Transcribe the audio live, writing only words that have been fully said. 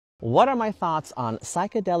What are my thoughts on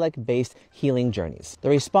psychedelic-based healing journeys? The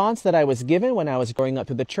response that I was given when I was growing up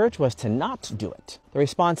through the church was to not do it. The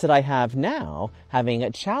response that I have now, having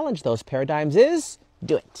challenged those paradigms, is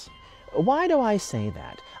do it. Why do I say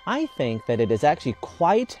that? I think that it is actually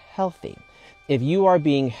quite healthy if you are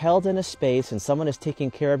being held in a space and someone is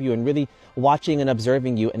taking care of you and really watching and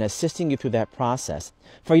observing you and assisting you through that process,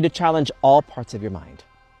 for you to challenge all parts of your mind.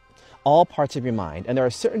 All parts of your mind. And there are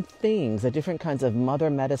certain things that different kinds of mother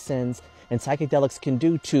medicines and psychedelics can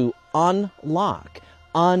do to unlock,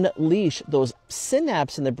 unleash those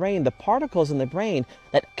synapses in the brain, the particles in the brain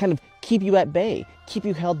that kind of keep you at bay, keep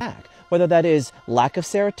you held back. Whether that is lack of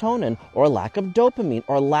serotonin or lack of dopamine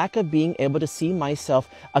or lack of being able to see myself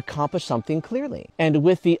accomplish something clearly. And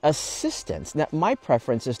with the assistance, now my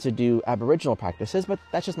preference is to do Aboriginal practices, but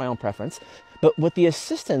that's just my own preference. But with the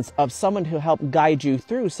assistance of someone who helped guide you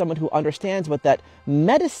through, someone who understands what that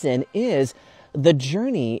medicine is, the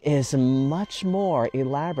journey is much more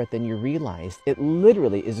elaborate than you realize. It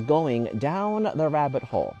literally is going down the rabbit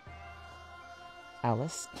hole.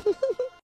 Alice?